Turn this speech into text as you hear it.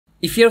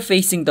If you're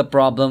facing the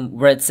problem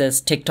where it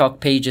says TikTok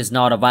page is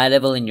not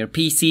available in your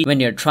PC when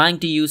you're trying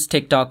to use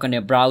TikTok on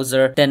your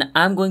browser, then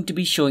I'm going to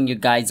be showing you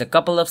guys a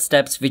couple of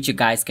steps which you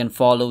guys can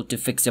follow to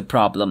fix your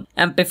problem.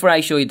 And before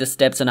I show you the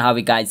steps on how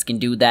you guys can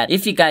do that,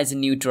 if you guys are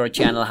new to our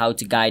channel How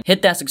to Guide,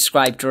 hit that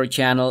subscribe to our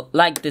channel,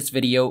 like this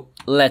video.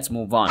 Let's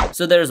move on.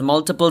 So there's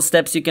multiple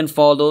steps you can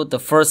follow. The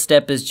first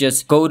step is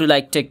just go to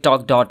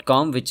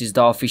tiktok.com, which is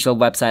the official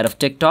website of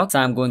TikTok. So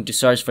I'm going to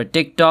search for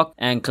TikTok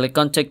and click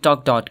on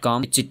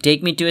tiktok.com. It should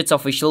take me to its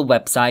official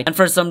website. And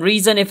for some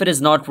reason, if it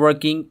is not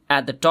working,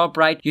 at the top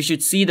right, you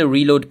should see the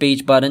reload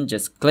page button.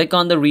 Just click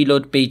on the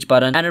reload page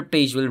button and your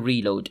page will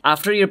reload.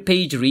 After your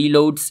page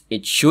reloads,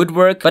 it should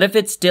work. But if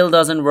it still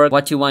doesn't work,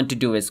 what you want to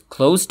do is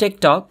close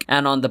TikTok,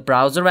 and on the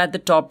browser at the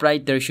top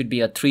right, there should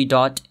be a 3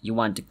 dot. You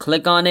want to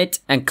click on it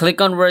and click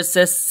on where it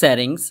says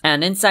settings,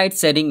 and inside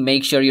setting,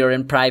 make sure you're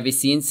in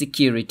privacy and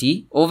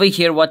security. Over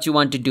here, what you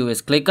want to do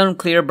is click on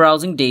clear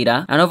browsing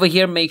data, and over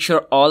here make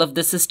sure all of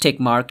this is tick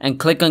marked and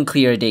click on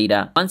clear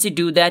data. Once you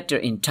do that, your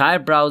entire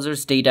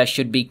browser's data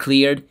should be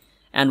cleared,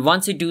 and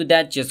once you do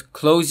that, just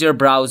close your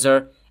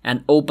browser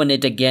and open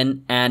it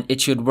again and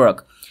it should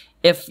work.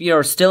 If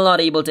you're still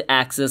not able to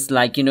access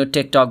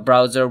TikTok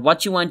browser,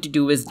 what you want to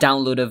do is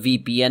download a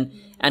VPN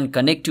and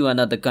connect to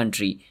another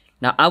country.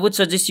 Now, I would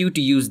suggest you to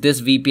use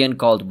this VPN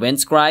called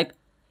Winscribe.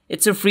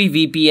 It's a free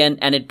VPN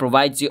and it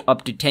provides you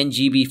up to 10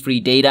 GB free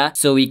data.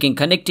 So you can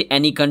connect to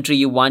any country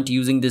you want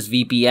using this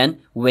VPN.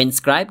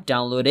 Winscribe,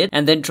 download it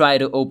and then try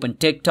to open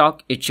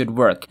TikTok. It should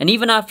work. And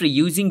even after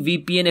using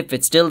VPN, if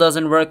it still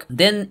doesn't work,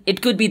 then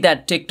it could be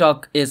that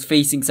TikTok is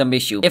facing some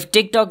issue. If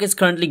TikTok is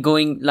currently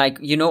going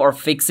or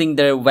fixing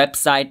their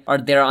website, or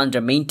they're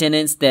under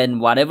maintenance, then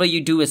whatever you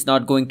do is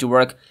not going to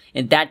work.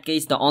 In that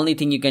case, the only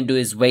thing you can do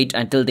is wait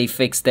until they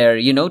fix their,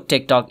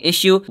 TikTok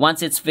issue.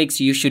 Once it's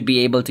fixed, you should be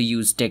able to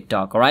use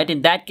TikTok, alright?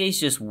 In that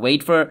case, just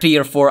wait for 3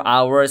 or 4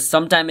 hours.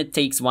 Sometimes it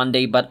takes 1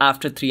 day, but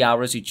after 3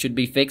 hours, it should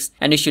be fixed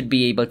and you should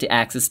be able to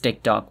access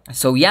TikTok.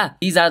 So yeah,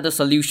 these are the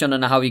solution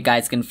on how you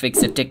guys can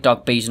fix a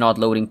TikTok page not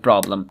loading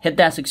problem. Hit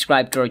that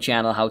subscribe to our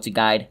channel How to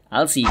Guide.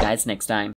 I'll see you guys next time.